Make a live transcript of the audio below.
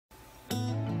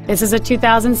This is a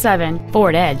 2007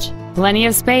 Ford Edge. Plenty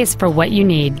of space for what you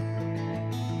need.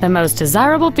 The most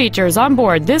desirable features on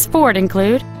board this Ford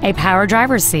include a power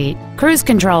driver's seat, cruise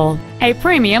control, a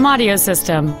premium audio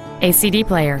system, a CD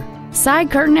player,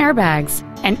 side curtain airbags,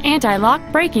 an anti-lock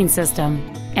braking system,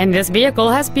 and this vehicle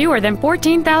has fewer than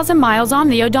 14,000 miles on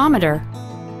the odometer.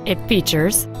 It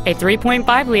features a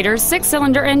 3.5-liter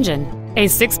six-cylinder engine, a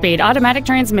 6-speed automatic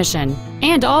transmission,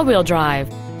 and all-wheel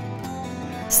drive.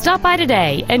 Stop by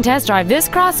today and test drive this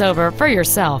crossover for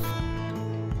yourself.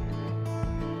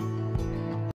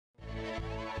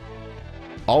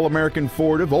 All-American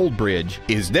Ford of Old Bridge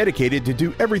is dedicated to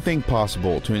do everything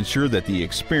possible to ensure that the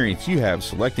experience you have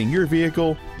selecting your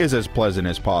vehicle is as pleasant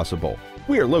as possible.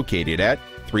 We are located at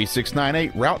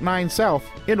 3698 Route 9 South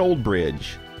in Old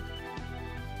Bridge.